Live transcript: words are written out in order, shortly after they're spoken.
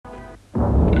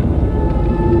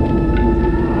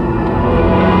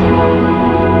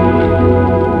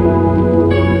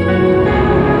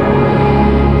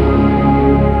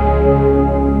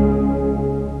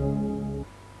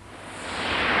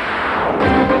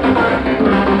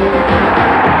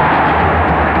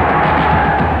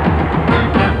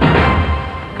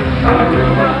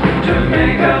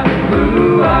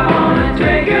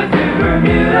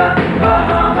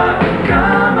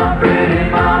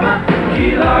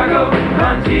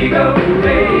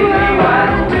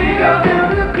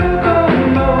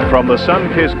From the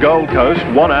sun-kissed Gold Coast,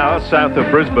 1 hour south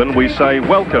of Brisbane, we say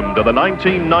welcome to the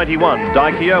 1991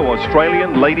 Daikyo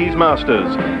Australian Ladies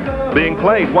Masters. Being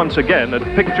played once again at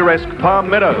picturesque Palm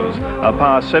Meadows, a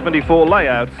par 74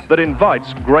 layout that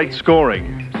invites great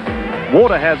scoring.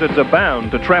 Water hazards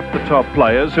abound to trap the top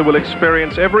players, who will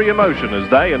experience every emotion as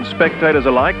they and spectators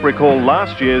alike recall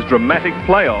last year's dramatic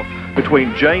playoff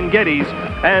between Jane Geddes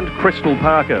and Crystal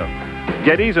Parker.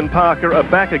 Geddes and Parker are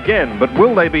back again, but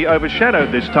will they be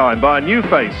overshadowed this time by a new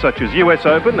face such as US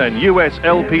Open and US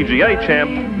LPGA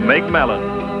champ Meg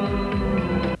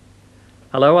Mallon?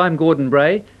 Hello, I'm Gordon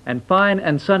Bray, and fine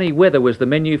and sunny weather was the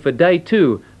menu for day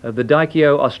 2 of the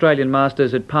Daikyo Australian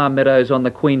Masters at Palm Meadows on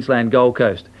the Queensland Gold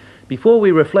Coast. Before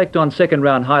we reflect on second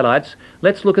round highlights,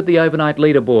 let's look at the overnight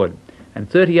leaderboard. And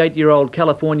 38-year-old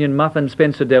Californian Muffin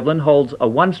Spencer-Devlin holds a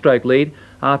one-stroke lead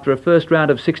after a first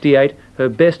round of 68, her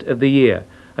best of the year.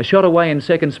 A shot away in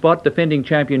second spot, defending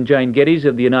champion Jane Geddes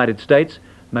of the United States,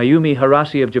 Mayumi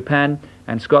Hirase of Japan,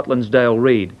 and Scotland's Dale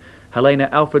Reid. Helena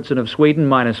Alfredsson of Sweden,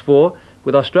 -4,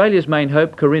 with Australia's main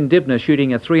hope Corinne Dibner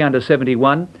shooting a 3 under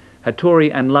 71,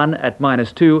 Hattori and Lunn at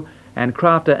 -2, and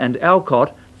Crafter and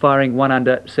Alcott firing 1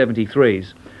 under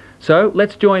 73s. So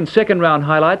let's join second round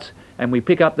highlights, and we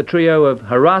pick up the trio of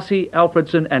Hirase,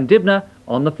 Alfredsson and Dibner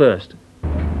on the first.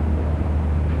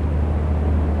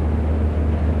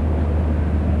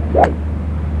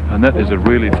 And that is a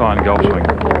really fine golf swing.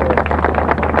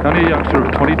 Only a youngster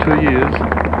of 22 years.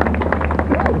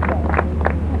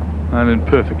 And in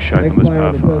perfect shape on this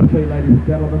par 5.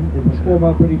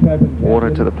 Water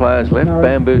to the players left,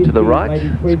 bamboo to the right.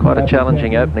 It's quite a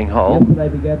challenging opening hole. Yesterday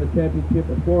began the championship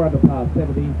at 4 under par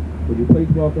 70. Would you please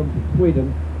welcome to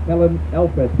Sweden, Helen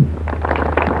Alfredsson.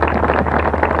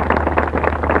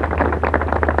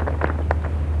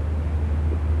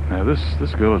 Now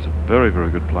this girl is a very, very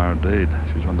good player indeed.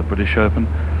 She's won the British Open.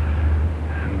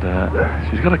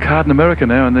 She's got a card in America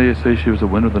now, and there you see she was the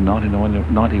winner of the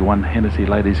 91 Hennessy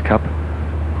Ladies Cup,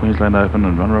 Queensland Open,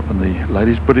 and runner-up in the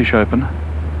Ladies British Open.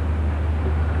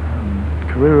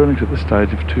 Career earnings at this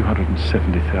stage of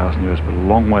 270,000 US, but a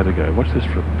long way to go. Watch this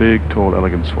for a big, tall,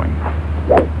 elegant swing.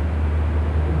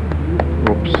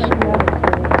 Whoops.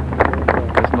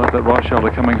 Doesn't like that right shoulder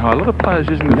coming high. A lot of players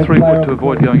using the 3-wood to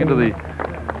avoid going into the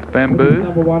bamboo,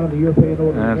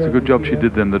 and it's a good job she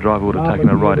did then. The driver would have taken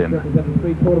her right in.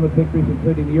 3 tournament victories,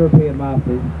 including the European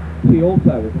Masters. She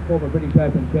also was a former British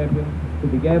Open champion who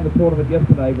began the tournament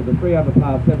yesterday with a 3 under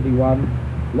par 71.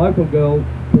 Local girl,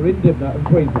 Corinne Dibner of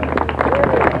Queensland.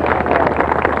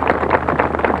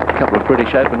 A couple of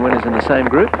British Open winners in the same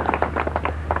group.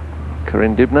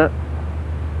 Corinne Dibner.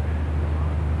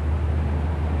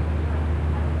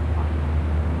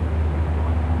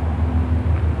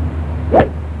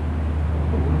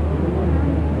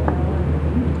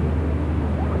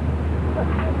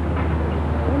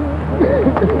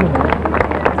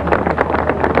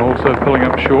 Also pulling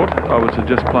up short. I would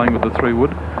suggest playing with the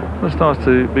 3-wood. It's nice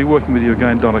to be working with you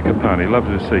again, Donna Capone.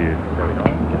 Lovely to see you.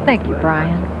 Thank you,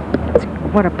 Brian.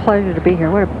 What a pleasure to be here.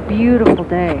 What a beautiful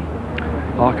day.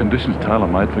 Our conditions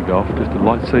tailor-made for golf. Just a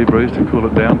light sea breeze to cool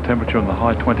it down. Temperature in the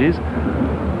high 20s.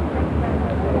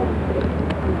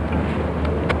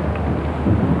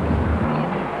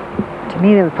 To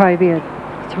me, that would probably be a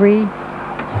 3,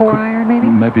 4 iron, maybe?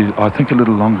 Maybe, I think a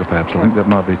little longer, perhaps. I think that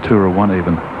might be 2 or 1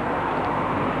 even.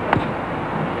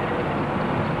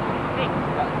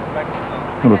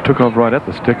 Well, it took off right at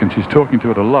the stick, and she's talking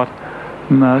to it a lot.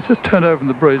 No, it's just turned over in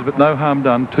the breeze, but no harm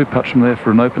done. 2 putts from there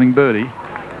for an opening birdie.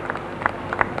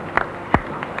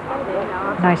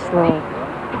 Nice little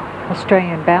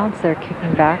Australian bounce there,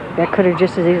 kicking back. That could have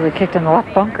just as easily kicked in the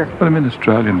left bunker. What do you mean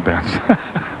Australian bounce?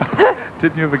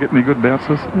 Didn't you ever get any good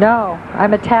bounces? No,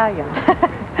 I'm Italian.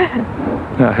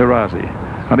 Now, Hirase,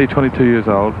 only 22 years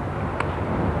old.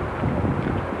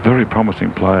 Very promising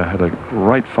player. Had a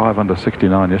great 5 under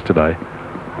 69 yesterday.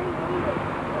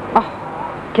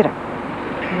 Get up.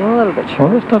 A little bit short.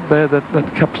 Well, that's not bad.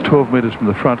 That cup's 12 metres from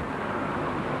the front,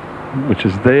 which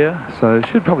is there. So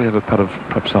she'd probably have a putt of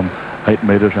perhaps some 8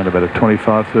 metres, around about a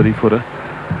 25, 30 footer.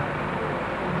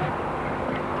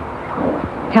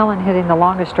 Helen hitting the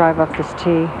longest drive off this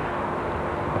tee.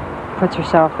 Puts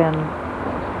herself in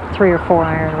 3 or 4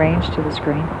 iron range to this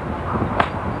green.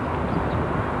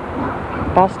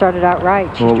 Ball started out right.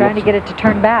 She's trying to get it to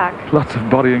turn back. Lots of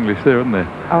body English there, isn't there?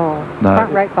 Oh, no.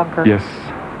 Front right bunker. Yes.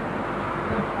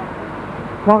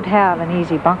 Won't have an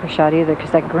easy bunker shot either,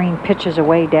 because that green pitches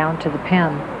away down to the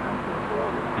pin.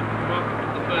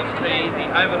 The first tee, the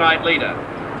overnight leader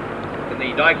in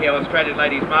the Daikyo Australian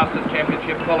Ladies Masters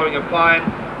Championship, following a fine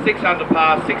 6 under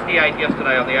par 68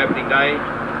 yesterday on the opening day.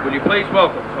 Will you please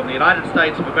welcome from the United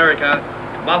States of America,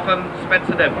 Muffin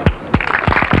Spencer-Devlin.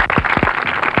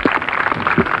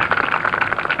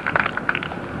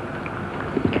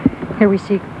 Here we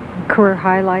see career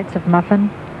highlights of Muffin,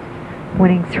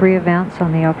 winning 3 events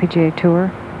on the LPGA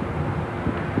Tour.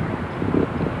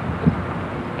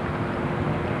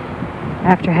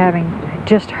 After having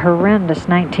just horrendous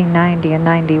 1990 and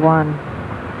 91,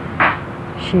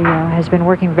 she has been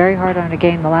working very hard on her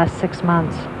game the last 6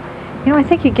 months. You know, I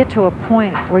think you get to a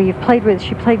point where you've played with,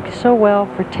 she played so well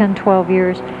for 10, 12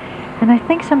 years, and I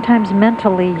think sometimes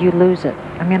mentally you lose it.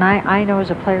 I mean, I know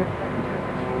as a player,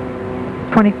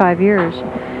 25 years,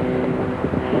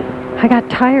 I got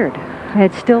tired. I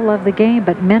had still loved the game,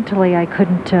 but mentally I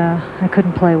couldn't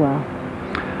play well.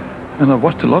 And I've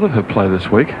watched a lot of her play this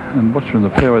week, and watched her in the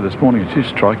fairway this morning, and she's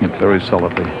striking it very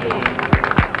solidly.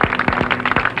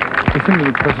 The thing that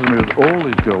impresses me with all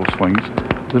these girl swings,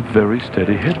 the very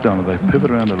steady head down. They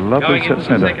pivot around a lovely set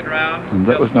centre, and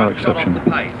that was no exception.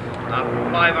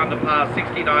 After 5 under par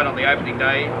 69 on the opening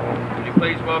day, would you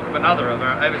please welcome another of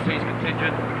our overseas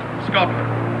contingent,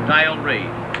 Scotland, Dale Reid.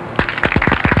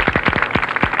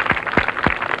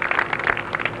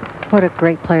 What a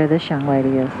great player this young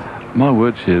lady is. My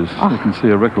word, she is. You can see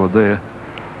a record there.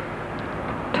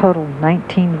 Total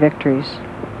 19 victories.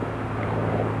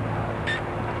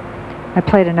 I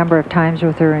played a number of times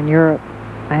with her in Europe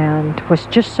and was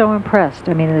just so impressed.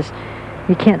 I mean,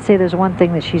 you can't say there's one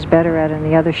thing that she's better at and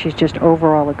the other she's just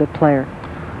overall a good player.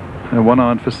 And 1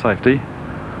 iron for safety.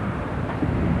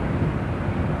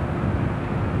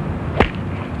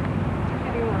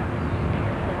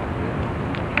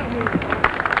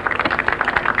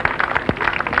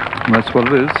 And that's what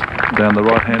it is, down the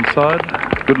right-hand side.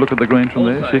 Good look at the green from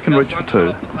there. She can reach for 2.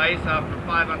 After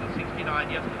 5 under 69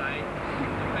 yesterday.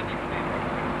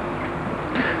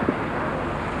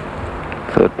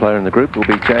 Third player in the group will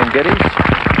be Jane Geddes.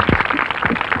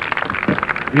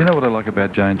 You know what I like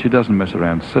about Jane? She doesn't mess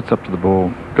around. Sets up to the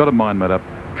ball. Got a mind made up.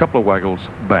 Couple of waggles.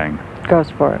 Bang.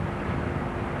 Goes for it.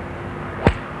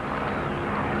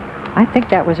 I think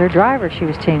that was her driver she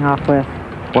was teeing off with.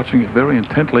 Watching it very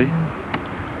intently.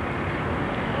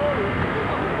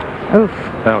 Oof.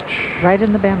 Ouch. Right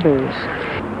in the bamboos.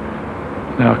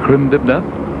 Now Krim Dibna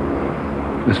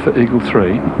is for eagle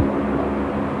 3.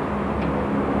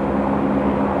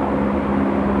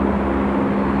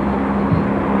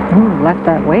 Ooh, left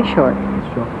that way short.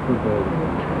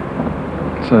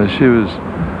 So she was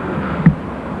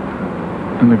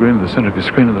in the green of the centre of your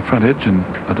screen at the front edge, and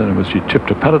I don't know whether she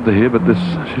chipped or putted to here, but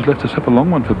she's left us up a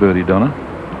long one for birdie, Donna.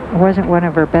 It wasn't one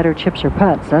of her better chips or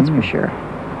putts, that's for sure.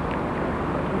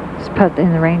 This putt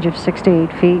in the range of 6 to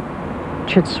 8 feet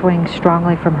should swing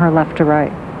strongly from her left to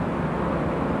right.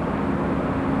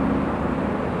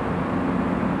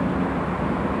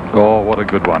 Oh, what a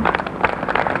good one.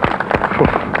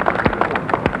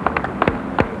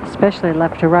 Especially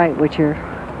left to right, which are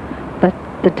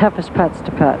the toughest putts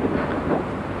to putt.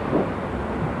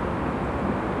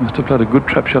 Must have played a good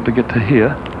trap shot to get to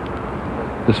here.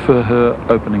 This for her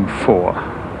opening 4.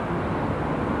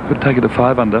 Could take it to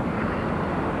 5 under.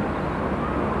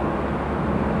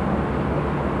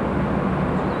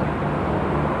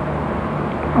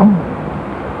 Oh.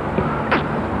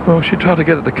 Well, she tried to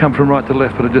get it to come from right to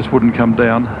left, but it just wouldn't come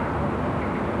down.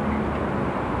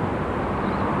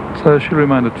 So she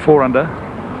remained at 4 under.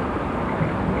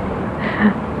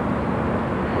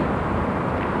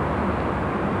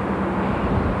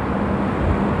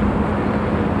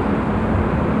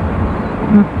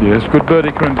 Yes, good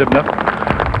birdie, Corinne Dibner.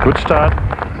 Good start.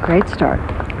 Great start.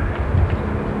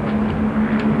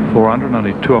 4 under and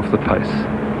only 2 off the pace.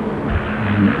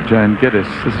 And Jane Geddes,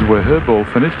 this is where her ball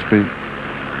finished. We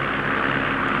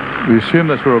assume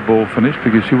that's where her ball finished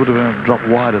because she would have dropped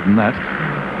wider than that.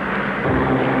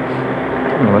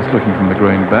 Well, that's looking from the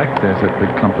green back. There's that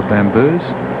big clump of bamboos.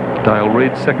 Dale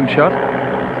Reid's second shot.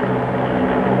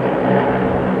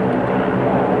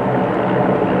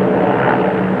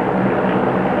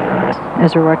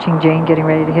 As we're watching Jane getting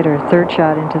ready to hit her third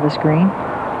shot into the screen.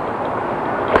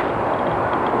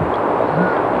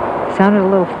 Sounded a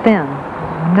little thin.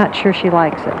 I'm not sure she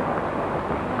likes it.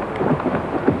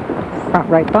 Front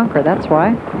right bunker, that's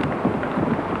why.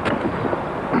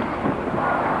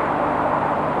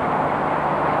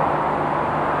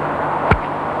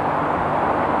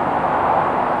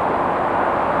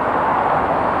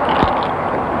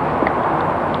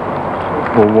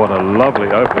 Well, what a lovely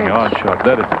opening iron shot.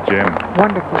 That is a gem.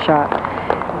 Wonderful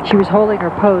shot. She was holding her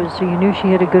pose, so you knew she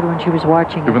hit a good one. She was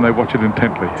watching it. When they watch it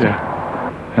intently, yeah.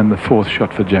 And the 4th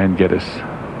shot for Jane Geddes.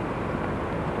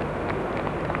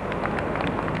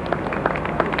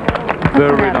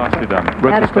 Very nicely done.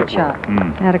 Adequate shot.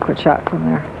 Adequate shot from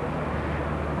there.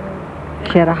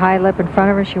 She had a high lip in front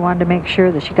of her. She wanted to make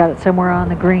sure that she got it somewhere on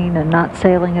the green and not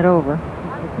sailing it over.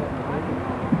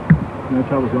 No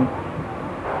trouble, John.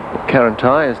 Karen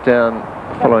Ty is down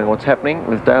following what's happening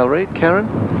with Dale Reid. Karen?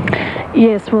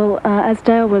 Yes, well, as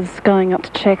Dale was going up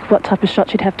to check what type of shot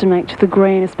she'd have to make to the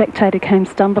green, a spectator came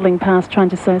stumbling past trying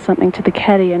to say something to the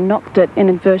caddy and knocked it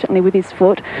inadvertently with his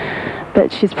foot,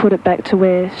 but she's put it back to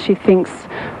where she thinks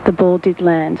the ball did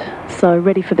land. So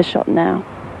ready for the shot now.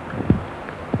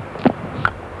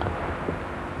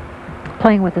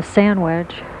 Playing with a sand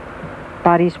wedge.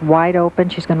 Body's wide open.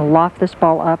 She's going to loft this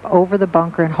ball up over the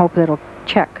bunker and hope that it'll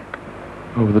check.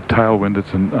 Over the tailwind,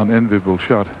 it's an unenviable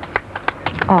shot.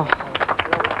 Oh.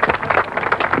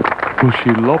 Well,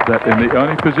 she lobbed that in the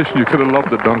only position you could have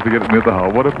lobbed it, Don, to get it near the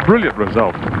hole. What a brilliant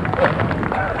result.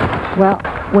 Well,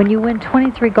 when you win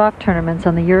 23 golf tournaments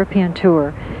on the European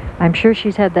Tour, I'm sure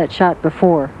she's had that shot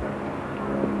before.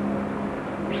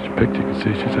 This picture, you can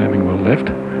see she's aiming well left.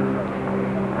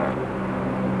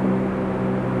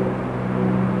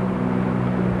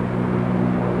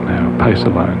 Now, pace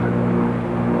alone.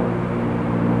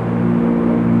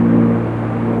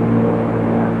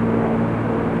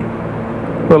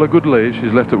 Well, a good lead.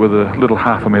 She's left it with a little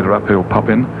half a metre uphill pop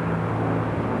in.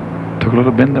 Took a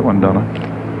little bend, that one, Donna.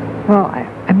 Well,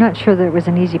 I'm not sure that it was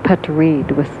an easy putt to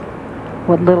read with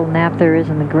what little nap there is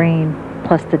in the green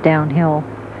plus the downhill.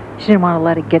 She didn't want to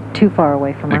let it get too far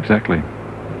away from her. Exactly.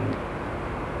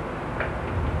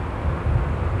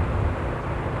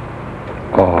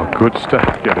 Oh, good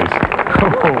stuff, Geddes.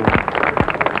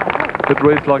 It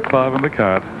reads like 5 on the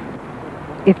card.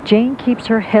 If Jane keeps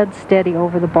her head steady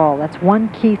over the ball, that's one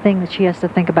key thing that she has to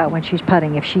think about when she's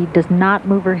putting. If she does not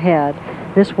move her head,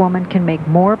 this woman can make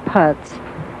more putts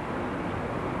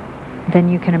than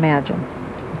you can imagine.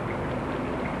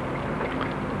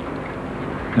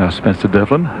 Now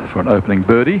Spencer-Devlin for an opening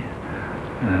birdie,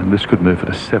 and this could move it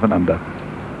to 7 under.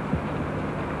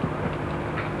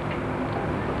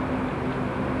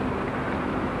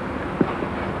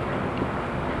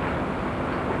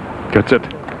 Gets it.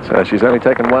 So she's only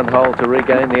taken one hole to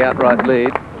regain the outright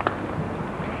lead.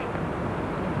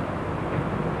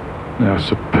 Now a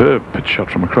superb pitch shot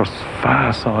from across the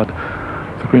far side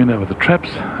of the green over the traps,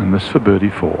 and this for birdie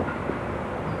 4.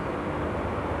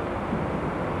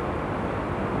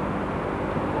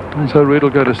 And so Reid will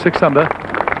go to 6 under.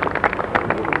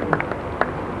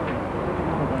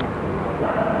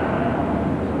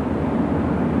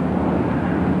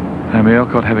 Naomi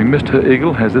Alcott, having missed her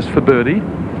eagle, has this for birdie.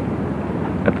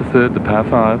 At the third, the par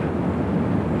 5.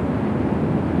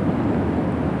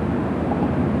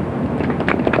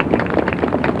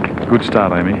 Good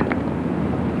start, Amy.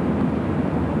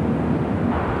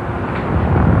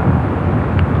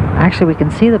 Actually, we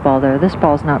can see the ball there. This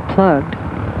ball's not plugged.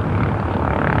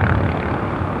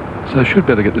 So should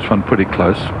better get this one pretty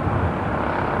close.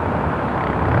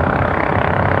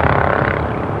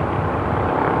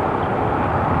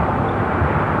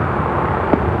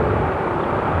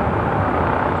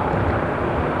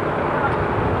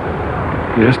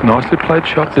 Yes, nicely played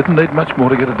shot. Didn't need much more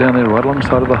to get it down there right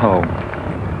alongside of the hole.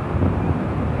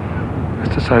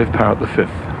 Just to save par at the 5th.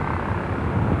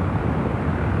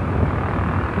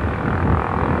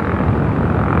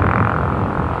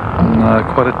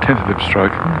 Quite a tentative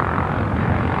stroke.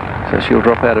 So she'll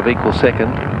drop out of equal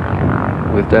second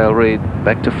with Dale Reid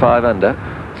back to 5 under.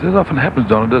 So it often happens,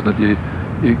 Donna, doesn't it?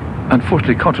 You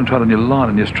unfortunately concentrate on your line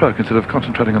and your stroke instead of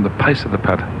concentrating on the pace of the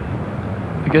putt.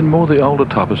 Again, more the older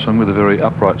type of swing with a very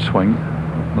upright swing.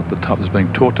 Not the type that's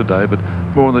being taught today, but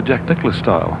more on the Jack Nicklaus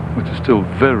style, which is still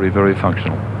very, very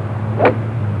functional.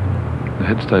 The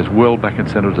head stays well back in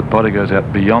centre as the body goes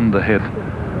out beyond the head.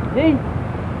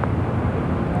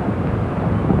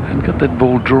 And got that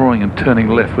ball drawing and turning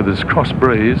left with his cross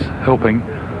breeze, helping.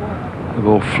 The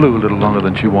ball flew a little longer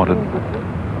than she wanted.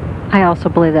 I also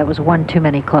believe that was one too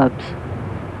many clubs.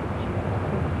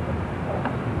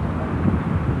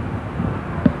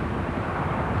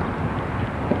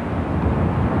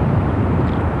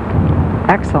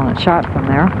 Excellent shot from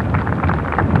there.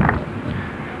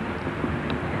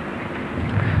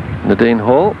 Nadine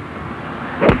Hall,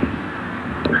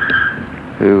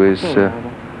 who is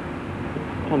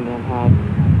come down hard.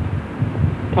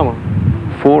 Come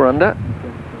on. 4 under.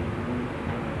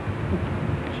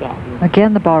 Shot.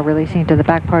 Again, the ball releasing to the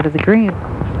back part of the green.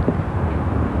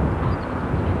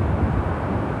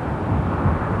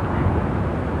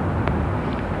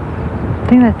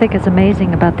 The thing I think is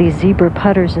amazing about these zebra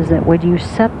putters is that when you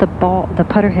set the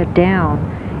putter head down,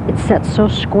 it's set so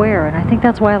square, and I think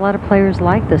that's why a lot of players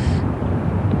like this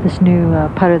This new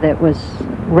putter that was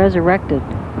resurrected.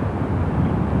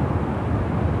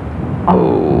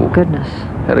 Oh, goodness.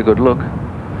 Had a good look.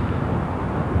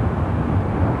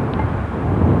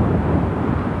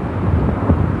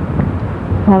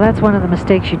 Well, that's one of the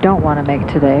mistakes you don't want to make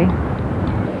today.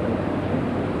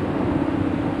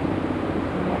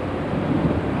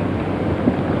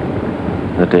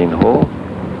 Nadine Hall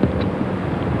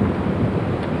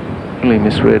really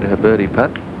misread her birdie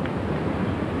putt.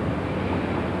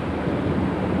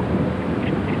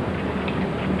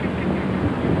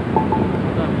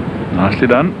 Nicely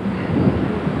done.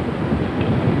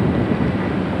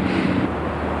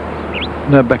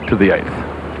 Now back to the 8th.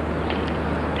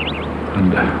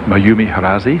 And Mayumi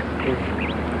Harazi.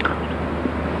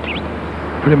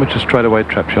 Pretty much a straightaway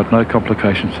trap shot, no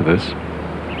complications to this.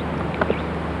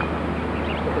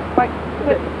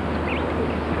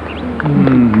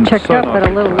 Checked so up, but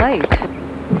a little late.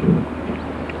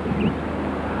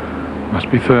 Must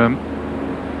be firm.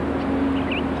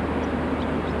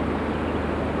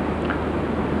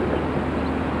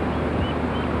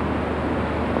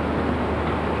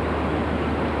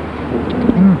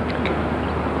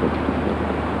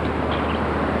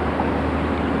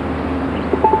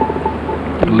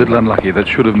 A little unlucky. That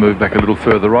should have moved back a little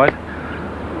further right.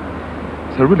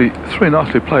 So really 3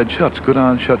 nicely played shots. Good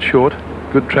iron shot short,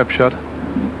 good trap shot,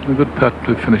 and a good putt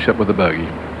to finish up with a bogey.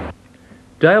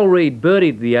 Dale Reed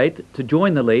birdied the 8th to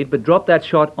join the lead, but dropped that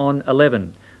shot on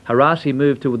 11. Harasi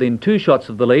moved to within 2 shots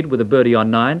of the lead with a birdie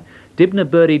on 9. Dibner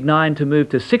birdied 9 to move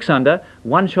to 6 under,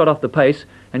 1 shot off the pace,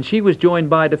 and she was joined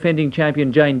by defending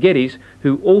champion Jane Geddes,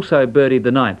 who also birdied the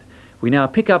 9th. We now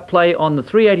pick up play on the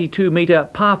 382-metre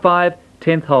par 5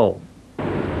 10th hole.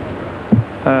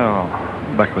 Oh,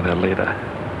 back with our leader,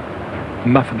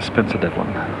 Muffin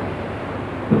Spencer-Devlin.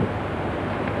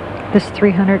 This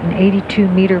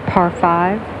 382-metre par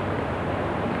 5.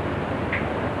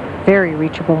 Very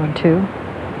reachable in 2.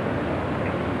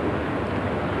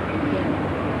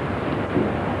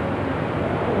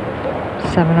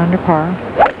 Seven under par.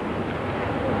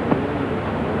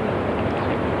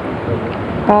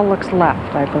 Ball looks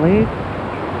left, I believe.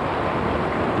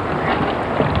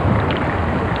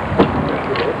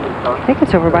 I think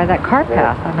it's over by that cart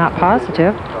path. I'm not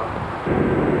positive.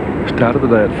 Started the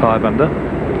day at 5 under,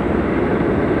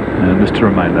 and is to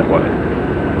remain that way.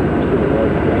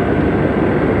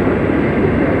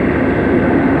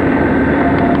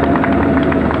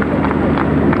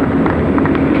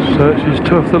 So she's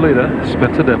 2 off the leader,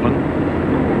 Spencer-Devlin.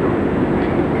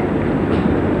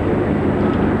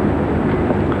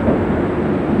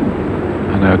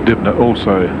 And now Dibner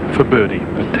also for birdie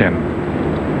at 10.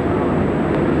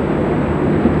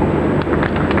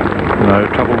 No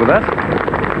trouble with that.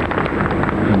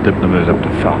 And Dibner moves up to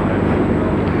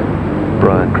 5.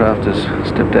 Brian Kraft has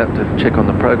stepped out to check on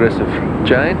the progress of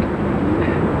Jane.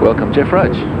 Welcome, Jeff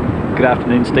Roach. Good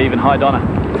afternoon, Steve, and hi, Donna.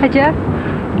 Hi, Jeff.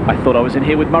 I thought I was in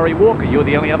here with Murray Walker. You're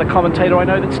the only other commentator I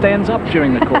know that stands up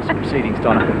during the course of proceedings,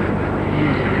 Donna.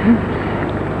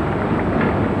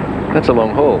 That's a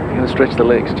long haul. You're going to stretch the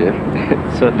legs, Jeff.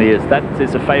 It certainly is. That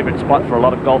is a favourite spot for a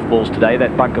lot of golf balls today,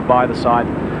 that bunker by the side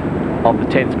of the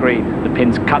 10th green. The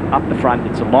pin's cut up the front.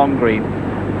 It's a long green.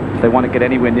 If they want to get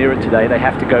anywhere near it today, they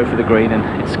have to go for the green, and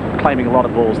it's claiming a lot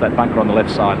of balls, that bunker on the left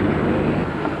side.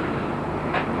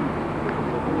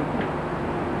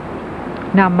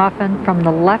 Now Muffin from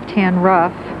the left-hand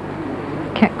rough.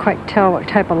 Can't quite tell what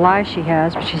type of lie she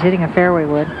has, but she's hitting a fairway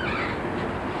wood.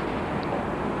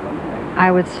 I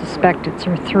would suspect it's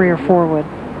her 3 or 4 wood.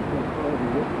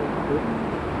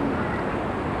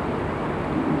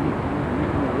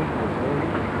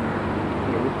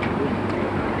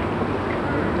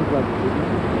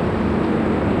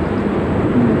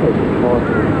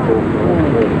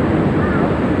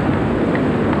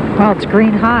 Well, it's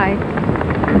green high.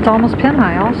 It's almost pin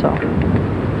high also.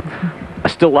 I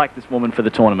still like this woman for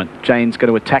the tournament. Jane's going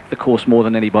to attack the course more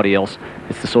than anybody else.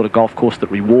 It's the sort of golf course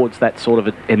that rewards that sort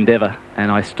of endeavour,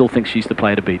 and I still think she's the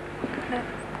player to beat.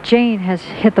 Jane has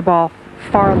hit the ball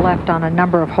far left on a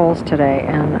number of holes today,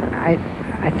 and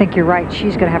I think you're right.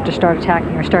 She's going to have to start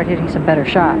attacking or start hitting some better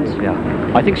shots.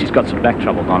 Yeah, I think she's got some back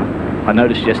trouble, Donna. I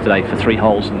noticed yesterday for 3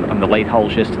 holes on the late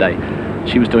holes yesterday,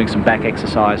 she was doing some back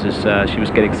exercises. She was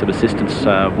getting some assistance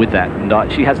with that,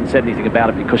 and she hasn't said anything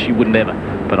about it because she wouldn't ever,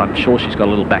 but I'm sure she's got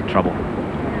a little back trouble.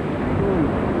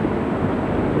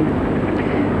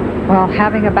 Well,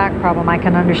 having a back problem, I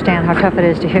can understand how tough it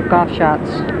is to hit golf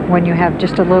shots when you have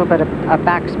just a little bit of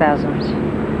back spasms.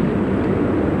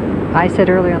 I said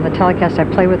earlier on the telecast I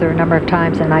played with her a number of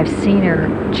times, and I've seen her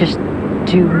just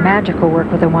do magical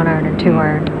work with a 1-iron and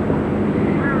 2-iron.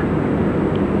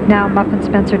 Now Muffin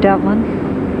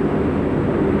Spencer-Devlin.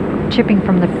 chipping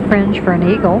from the fringe for an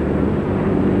eagle.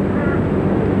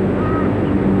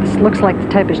 This looks like the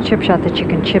type of chip shot that you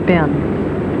can chip in.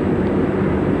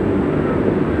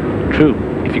 True.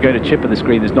 If you go to chip of this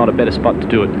green, there's not a better spot to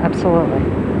do it. Absolutely.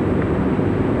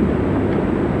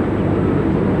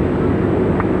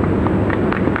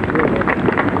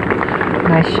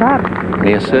 Nice shot.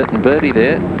 Near certain birdie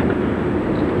there.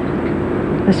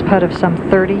 This putt of some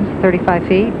 30, 35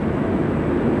 feet.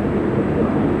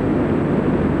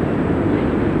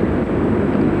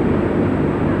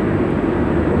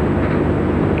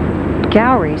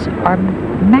 Galleries are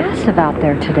massive out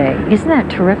there today. Isn't that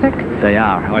terrific? They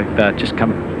are. I've just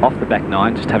come off the back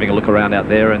nine, just having a look around out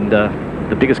there, and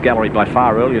the biggest gallery by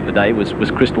far earlier in the day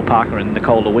was Crystal Parker and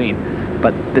Nicole Leween.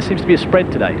 But there seems to be a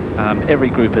spread today. Every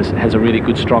group has a really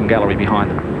good, strong gallery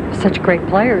behind them. Such great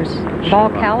players of all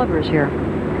calibers here,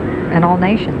 and all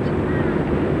nations.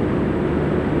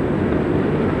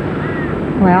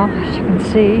 Well, as you can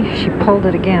see, she pulled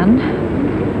it again.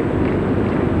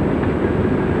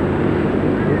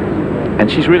 And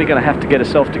she's really going to have to get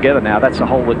herself together now. That's a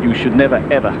hole that you should never,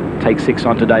 ever take 6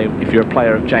 on today if you're a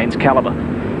player of Jane's caliber.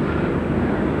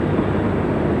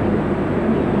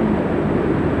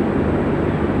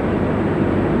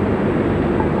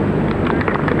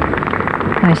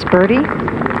 Nice birdie.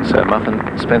 So Muffin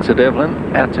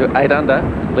Spencer-Devlin out to 8 under,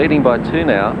 leading by 2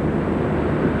 now.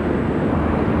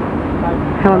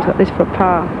 Helen's got this for a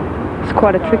par. It's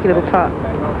quite a tricky little putt.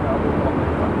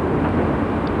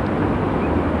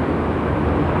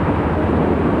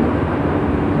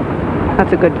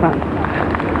 That's a good putt.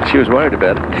 She was worried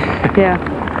about it. Yeah.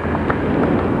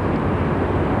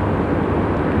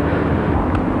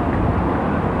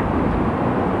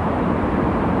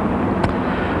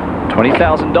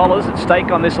 $20,000 at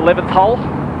stake on this 11th hole.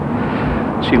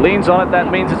 She leans on it.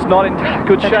 That means it's not in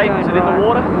good shape. Is it in the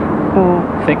water?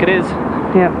 Oh. I think it is.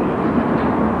 Yeah.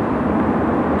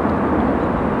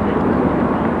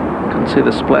 Couldn't see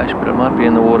the splash, but it might be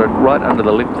in the water right under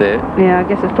the lip there. Yeah, I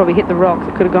guess it's probably hit the rocks.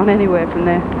 It could have gone anywhere from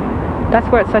there. That's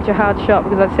where it's such a hard shot,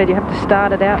 because like I said, you have to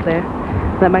start it out there.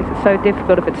 That makes it so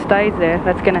difficult. If it stays there,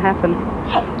 that's going to happen.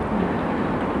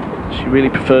 She really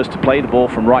prefers to play the ball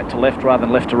from right to left rather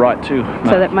than left to right too.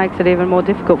 So that makes it even more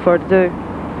difficult for her to do.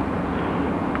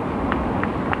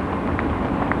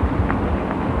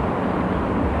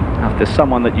 Now, if there's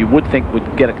someone that you would think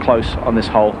would get it close on this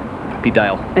hole, it'd be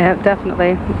Dale. Yeah,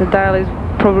 definitely. Dale is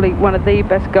probably one of the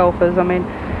best golfers. I mean,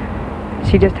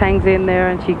 she just hangs in there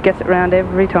and she gets it round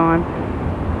every time.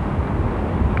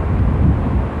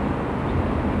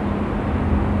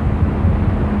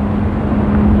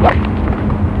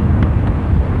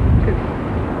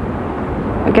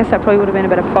 I guess that probably would have been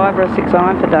about a 5 or a 6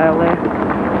 iron for Dale there.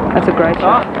 That's a great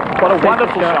shot. What a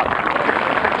wonderful shot.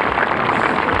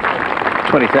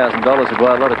 $20,000 would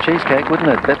buy a lot of cheesecake, wouldn't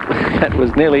it? That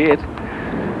was nearly it.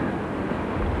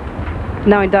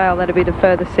 Knowing Dale, that'd be the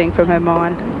furthest thing from her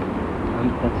mind.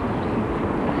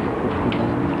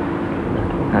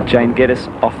 Now Jane Geddes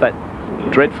off that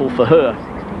dreadful for her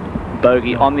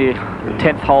bogey on the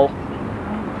 10th hole.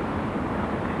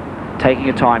 Taking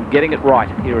her time, getting it right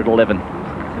here at 11.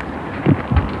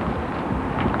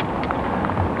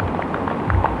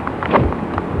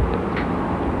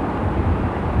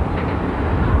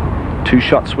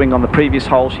 Two-shot swing on the previous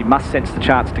hole. She must sense the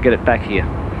chance to get it back here.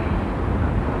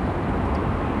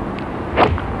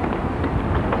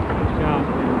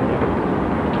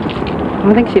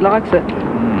 I think she likes it.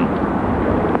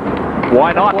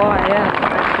 Why not? Why, yeah.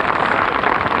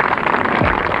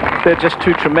 They're just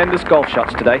two tremendous golf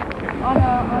shots today.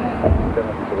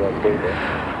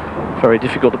 Very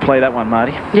difficult to play that one,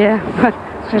 Marty. Yeah, I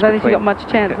don't think she got much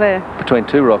chance there. Between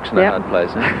two rocks and a hard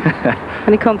place.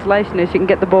 Only consolation is she can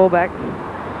get the ball back.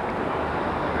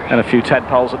 And a few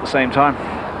tadpoles at the same time.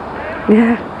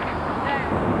 Yeah.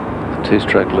 The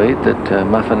two-stroke lead that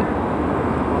Muffin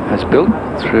has built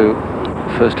through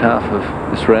the first half of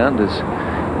this round is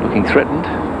looking threatened.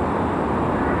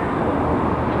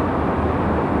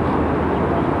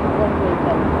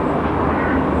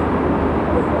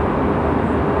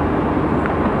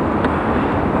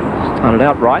 Started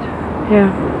out right. Yeah.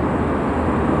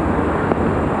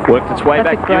 Worked its way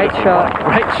back. That's a great shot.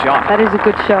 Great shot. That is a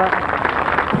good shot.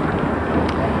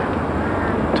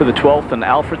 To the 12th and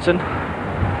Alfredson.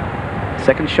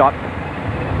 Second shot.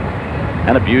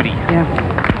 And a beauty. Yeah.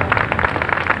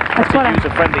 That's a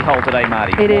user-friendly hole today,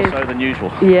 Marty. It is. More so than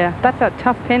usual. Yeah, that's a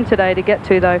tough pin today to get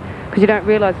to, though, because you don't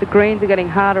realise the greens are getting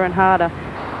harder and harder.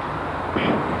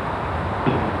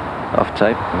 Off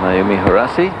tape, Mayumi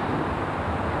Hirasi.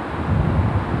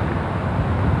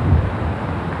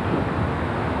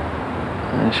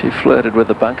 And she flirted with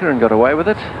the bunker and got away with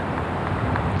it.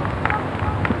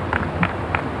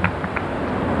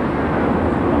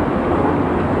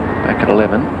 at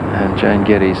 11, and Jane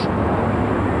Geddes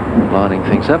lining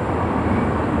things up.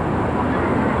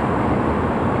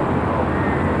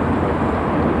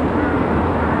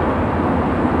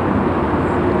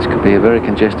 This could be a very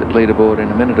congested leaderboard in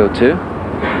a minute or two.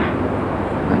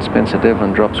 And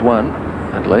Spencer-Devlin drops one,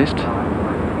 at least.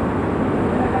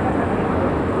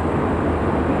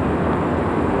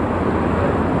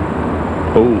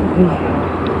 Oh.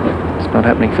 It's not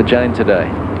happening for Jane today.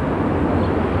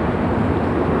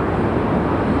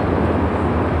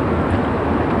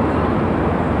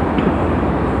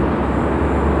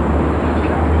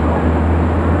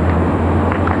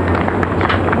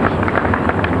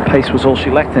 Pace was all she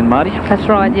lacked then, Marty. That's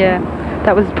right, yeah.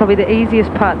 That was probably the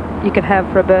easiest putt you could have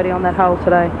for a birdie on that hole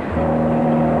today.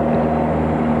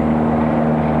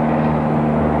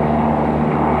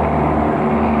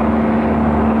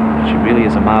 She really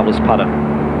is a marvellous putter.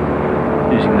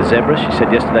 Using the zebra, she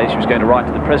said yesterday she was going to write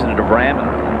to the president of RAM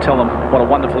and tell them what a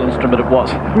wonderful instrument it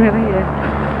was. Really, yeah.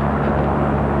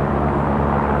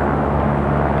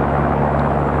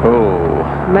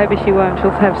 Oh. Maybe she won't.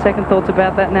 She'll have second thoughts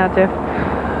about that now, Jeff.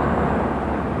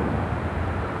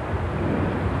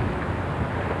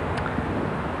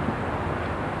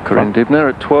 Corinne Dibner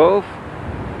at 12.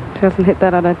 She hasn't hit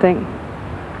that, I don't think.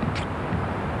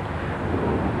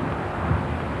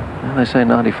 Well, they say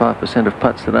 95% of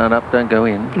putts that aren't up don't go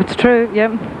in. It's true,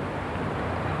 yep.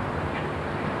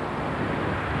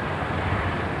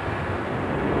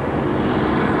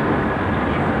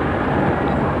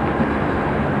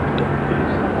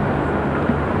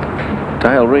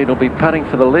 Dale Reid will be putting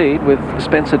for the lead with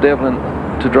Spencer-Devlin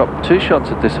to drop 2 shots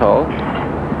at this hole.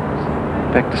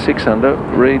 Back to 6 under,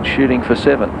 Reid shooting for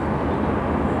 7.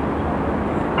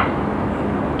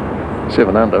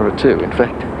 7 under at 2, in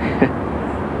fact.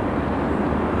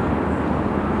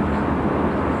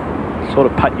 Sort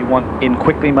of putt you want in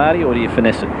quickly, Marty, or do you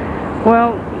finesse it?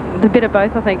 Well, a bit of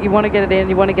both, I think. You want to get it in,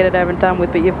 you want to get it over and done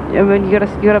with, but you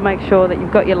got to make sure that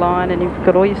you've got your line and you've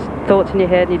got all your thoughts in your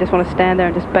head, and you just want to stand there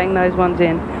and just bang those ones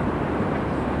in.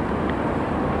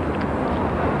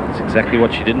 That's exactly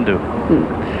what she didn't do.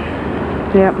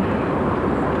 Yep.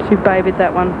 She babied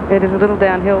that one. It is a little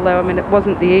downhill though. I mean, it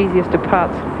wasn't the easiest of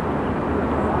putts.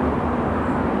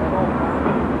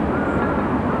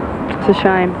 It's a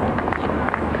shame.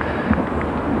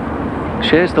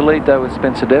 Shares the lead though with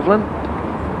Spencer-Devlin,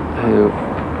 who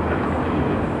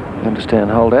I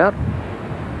understand hold out.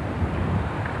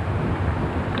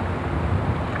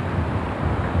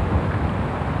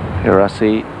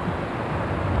 Hirasi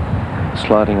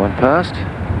sliding one past.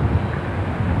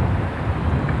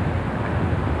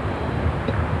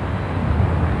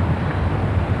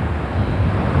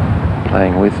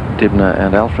 Playing with Dibner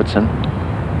and Alfredson.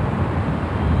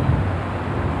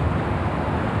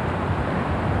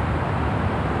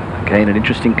 Again, an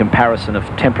interesting comparison of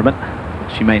temperament.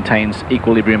 She maintains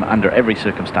equilibrium under every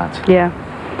circumstance. Yeah.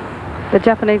 The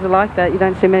Japanese are like that. You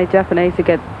don't see many Japanese who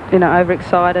get, you know,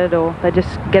 overexcited, or they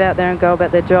just get out there and go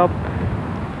about their job.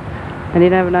 And you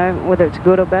never know whether it's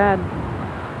good or bad.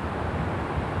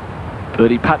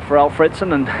 Birdie putt for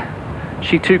Alfredson, and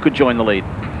she too could join the lead.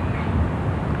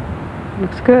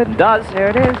 Looks good. It does. There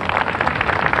it is.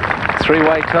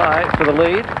 3-way tie for the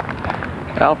lead.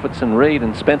 Alfredson, Reid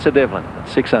and Spencer-Devlin at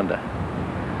 6 under.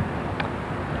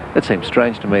 It seems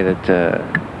strange to me that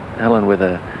Alan, with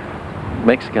a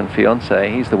Mexican fiance,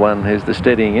 he's the one who's the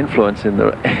steadying influence in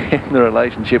the in the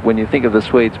relationship, when you think of the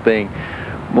Swedes being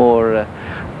more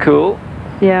cool.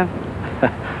 Yeah.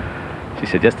 She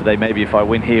said yesterday, maybe if I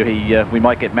win here, we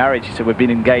might get married. She said, we've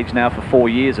been engaged now for 4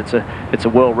 years. It's a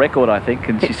world record, I think.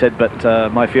 And she said, but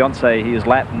my fiance, he is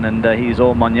Latin, and he's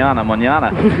all mañana,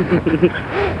 mañana.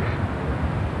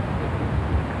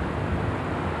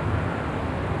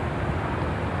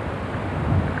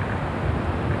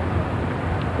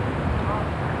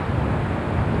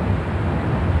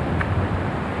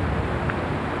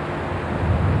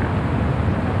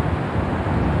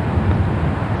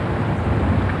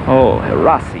 Oh,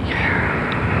 Hirasi.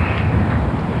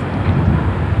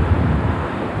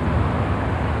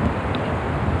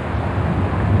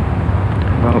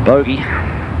 Well, a bogey.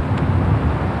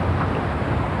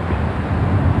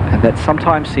 And that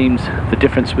sometimes seems the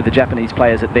difference with the Japanese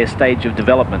players at their stage of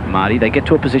development, Marty. They get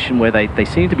to a position where they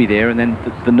seem to be there, and then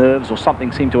the nerves or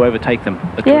something seem to overtake them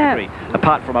to a degree.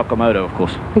 Apart from Okamoto, of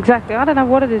course. Exactly. I don't know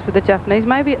what it is with the Japanese.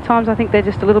 Maybe at times I think they're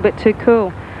just a little bit too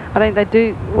cool. I think they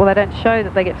do, well, they don't show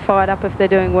that they get fired up if they're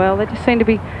doing well. They just seem to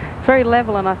be very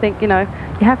level, and I think, you know,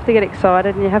 you have to get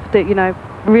excited and you have to, you know,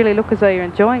 really look as though you're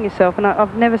enjoying yourself, and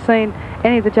I've never seen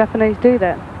any of the Japanese do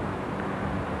that.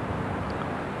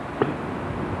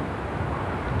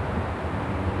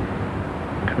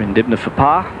 Corinne for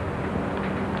par.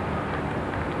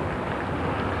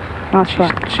 Nice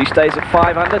shot. She stays at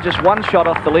 5 under, just one shot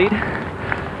off the lead.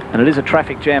 And it is a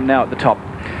traffic jam now at the top.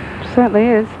 Certainly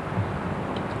is.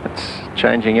 It's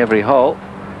changing every hole.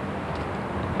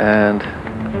 And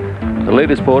the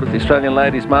leaderboard at the Australian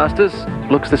Ladies Masters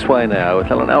looks this way now, with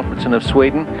Helen Alfredson of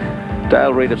Sweden,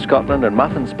 Dale Reid of Scotland, and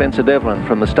Muffin Spencer-Devlin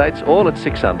from the States, all at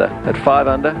 6 under. At 5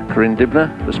 under, Corinne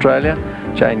Dibner of Australia,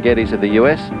 Jane Geddes of the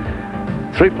US.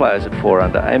 3 players at 4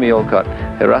 under, Amy Alcott,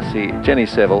 Herasi, Jenny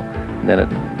Seville, and then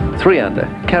at 3 under,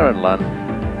 Karen Lunn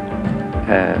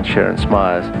and Sharon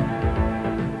Smyers.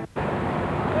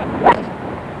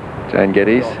 Jane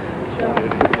Geddes.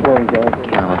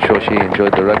 I'm sure she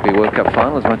enjoyed the Rugby World Cup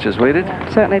final as much as we did.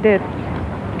 Certainly did.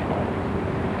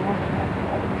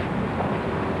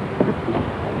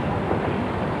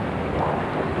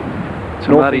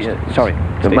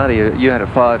 So Marty, you had a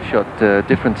 5-shot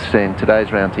difference in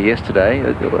today's round to yesterday.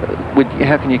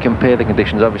 How can you compare the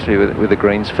conditions, obviously with the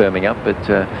greens firming up, but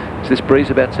is this breeze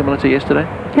about similar to yesterday?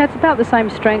 Yeah, it's about the same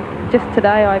strength. Just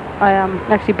today,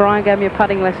 actually Brian gave me a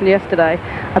putting lesson yesterday.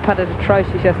 I putted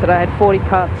atrocious yesterday. I had 40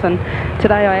 putts, and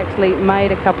today I actually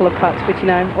made a couple of putts, which, you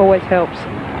know, always helps.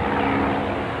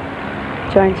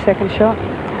 Jane's second shot.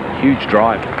 Huge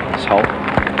drive this hole.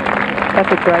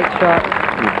 That's a great shot.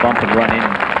 Good bump and run in.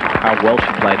 How well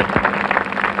she played it.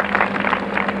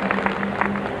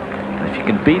 If you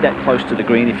can be that close to the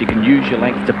green, if you can use your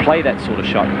length to play that sort of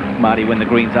shot, Marty, when the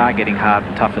greens are getting hard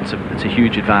and tough, it's a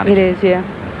huge advantage. It is, yeah.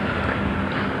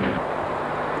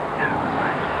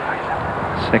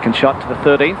 Second shot to the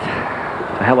 13th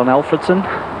for Helen Alfredson.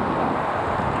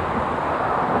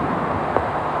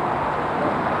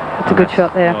 That's a good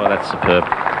shot there. Oh, that's superb.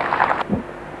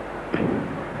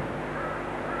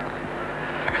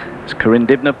 As Corinne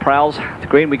Dibner prowls the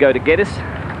green, we go to Geddes.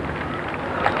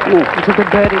 Ooh, it's a good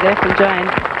birdie there from Jane.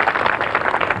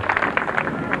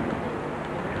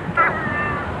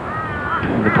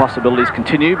 The possibilities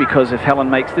continue, because if Helen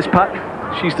makes this putt,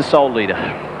 she's the sole leader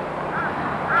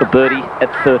for birdie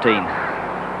at 13.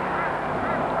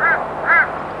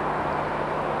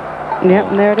 Yep,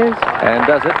 and there it is. And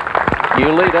does it.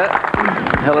 New leader,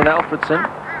 Helen Alfredson.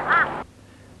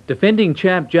 Defending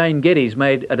champ Jane Geddes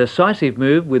made a decisive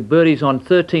move with birdies on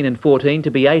 13 and 14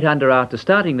 to be 8 under after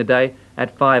starting the day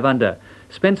at 5 under.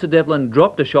 Spencer-Devlin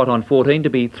dropped a shot on 14 to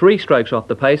be 3 strokes off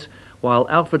the pace, while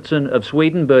Alfredson of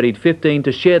Sweden birdied 15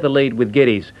 to share the lead with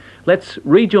Geddes. Let's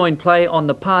rejoin play on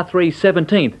the par 3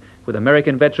 17th with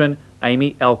American veteran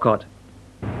Amy Alcott.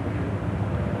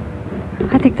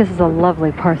 I think this is a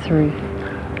lovely par 3.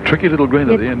 Tricky little green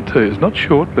at the end too. It's not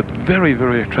short, but very,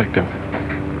 very attractive.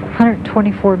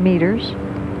 124 meters.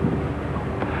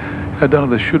 I don't know,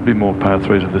 there should be more par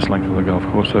 3s at this length of the golf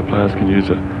course, so players can use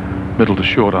a middle to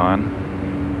short iron.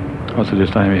 I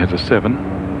suggest Amy has a 7.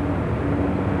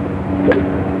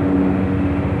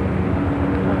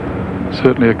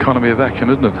 Certainly economy of action,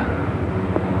 isn't it?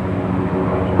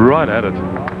 Right at it.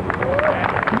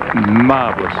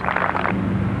 Marvellous.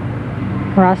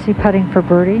 Rossi putting for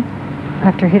birdie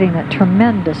after hitting that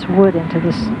tremendous wood into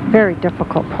this very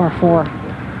difficult par 4.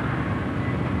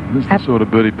 This is the sort of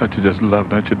birdie putt you just love,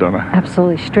 don't you, Donna?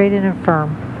 Absolutely, straight in and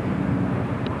firm.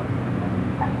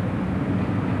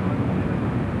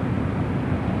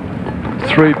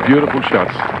 Three beautiful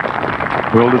shots.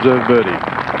 Well-deserved birdie.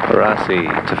 Rossi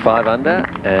to 5 under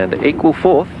and equal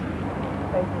 4th.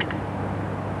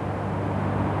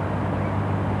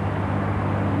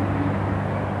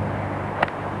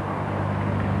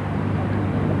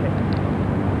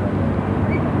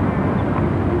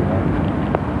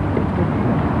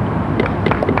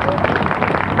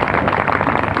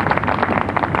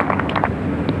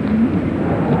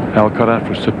 Alcott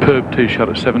after a superb tee shot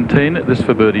at 17, this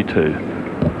for birdie 2.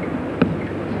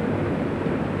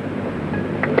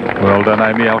 Well done,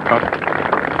 Amy Alcott.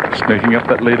 Sneaking up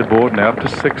that leaderboard, now up to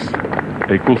 6,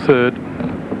 equal 3rd.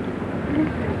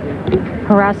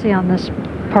 Harassi on this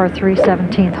par 3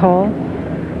 17th hole.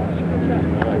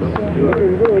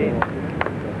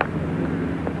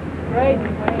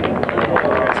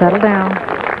 Settle down.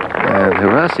 And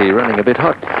Harassi running a bit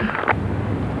hot.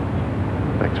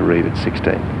 Back to Reid at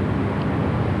 16.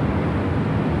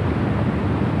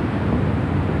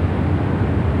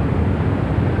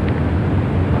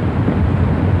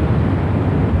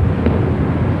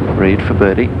 Reid for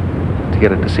birdie to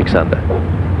get it to 6 under.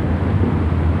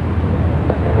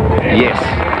 Yes,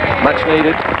 much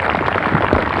needed.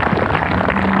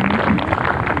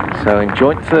 So in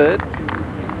joint 3rd.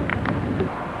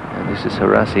 And this is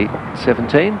Harassi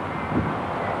 17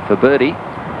 for birdie.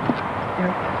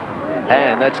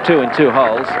 And that's 2 in 2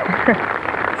 holes.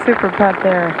 Super putt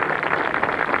there.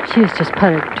 She's just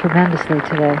putted tremendously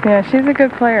today. Yeah, she's a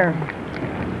good player.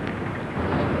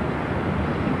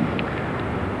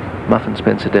 Muffin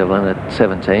Spencer-Devlin at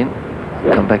 17.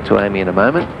 Come back to Amy in a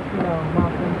moment.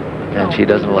 And she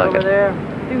doesn't like it.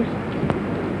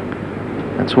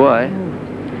 That's why.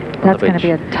 That's going to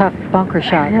be a tough bunker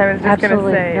shot. I was just going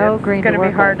to say, no it's green going to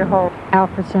be hard to hold.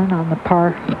 Alfredson on the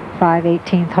par 5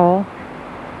 18th hole.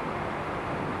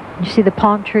 You see the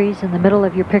palm trees in the middle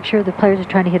of your picture? The players are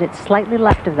trying to hit it slightly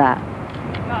left of that.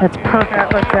 That's perfect.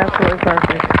 That looks absolutely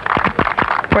perfect.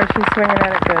 Boy, she's swinging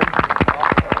at it good.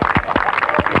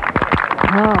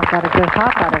 Oh, got a good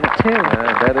hop out of it, too.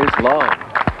 That is long.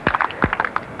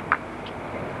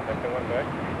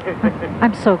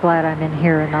 I'm so glad I'm in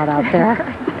here and not out there.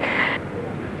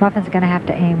 Muffin's going to have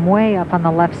to aim way up on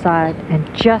the left side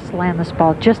and just land this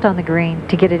ball just on the green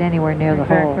to get it anywhere near the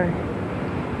hole.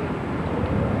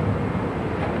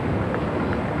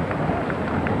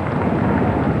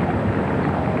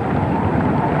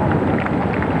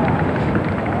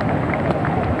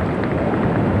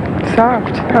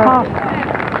 Soft. Oh.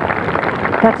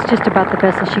 That's just about the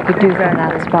best that she could do from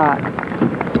that spot.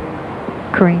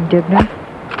 Corinne Dibner.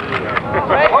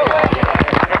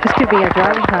 This could be a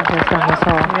driving contest on this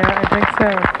hole. Yeah, I think so.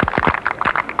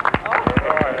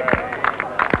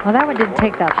 Well, that one didn't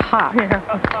take that hop. Yeah.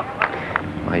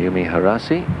 Mayumi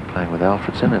Harasi playing with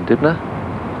Alfredson and Dibner.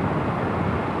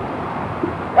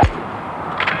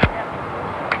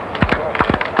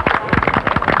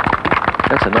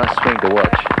 That's a nice swing to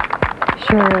watch.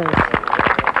 Sure is.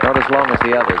 Not as long as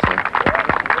the others, huh?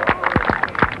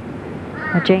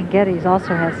 Now, Jane Geddes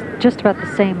also has just about the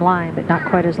same line, but not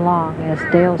quite as long as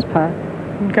Dale's putt.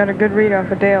 You've got a good read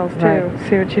off of Dale's, too. Right.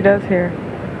 See what she does here.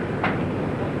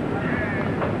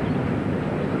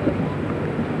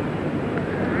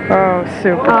 Oh,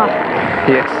 super.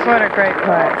 Yes. What a great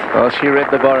putt. Well, she read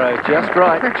the borrow just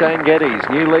right. Jane Geddes,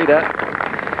 new leader.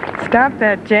 Stop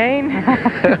that, Jane.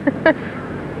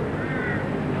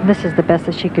 This is the best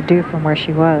that she could do from where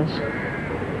she was.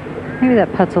 Maybe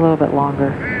that putt's a little bit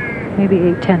longer. Maybe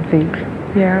 8-10 feet.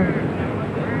 Yeah.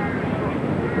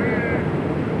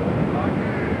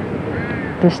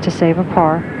 This to save a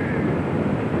par.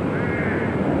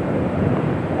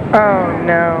 Oh,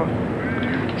 no.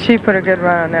 She put a good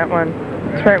run on that one.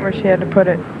 It's right where she had to put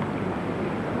it.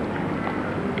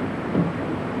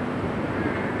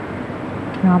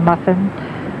 Now Muffin,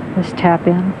 this tap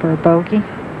in for a bogey.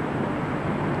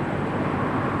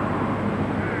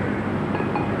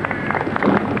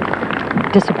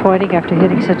 Disappointing after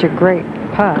hitting such a great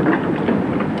putt.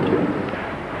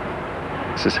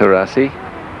 This is Harasi.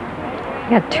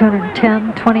 Yeah,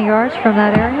 210, 20 yards from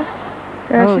that area.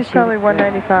 Yeah, she's probably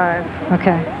 195.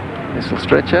 Okay. This will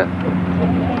stretch her.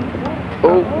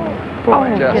 Oh,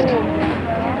 boy, just.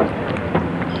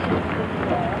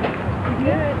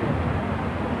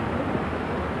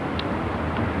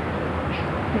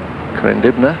 Corinne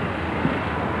Dibner.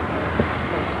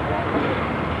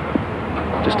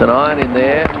 Just an iron in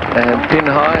there and pin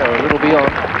high or a little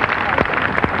beyond.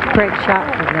 Great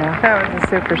shot from there. That was a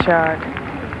super shot.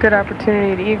 Good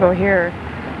opportunity to eagle here.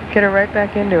 Get her right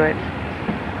back into it.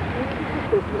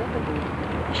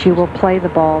 She will play the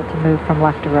ball to move from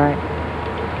left to right.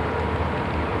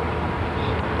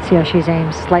 See how she's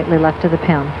aimed slightly left of the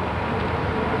pin.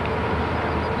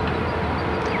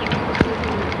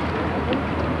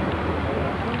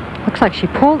 Looks like she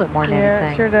pulled it more than anything.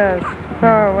 Yeah, it sure does.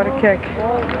 Oh, what a kick.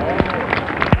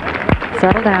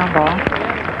 Settle down, ball.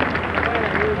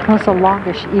 That's a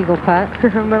longish eagle putt.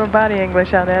 A little body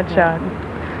English on that shot.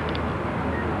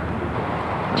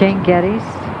 Jane Geddes,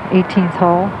 18th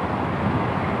hole.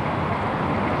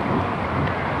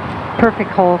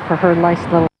 Perfect hole for her nice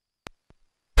little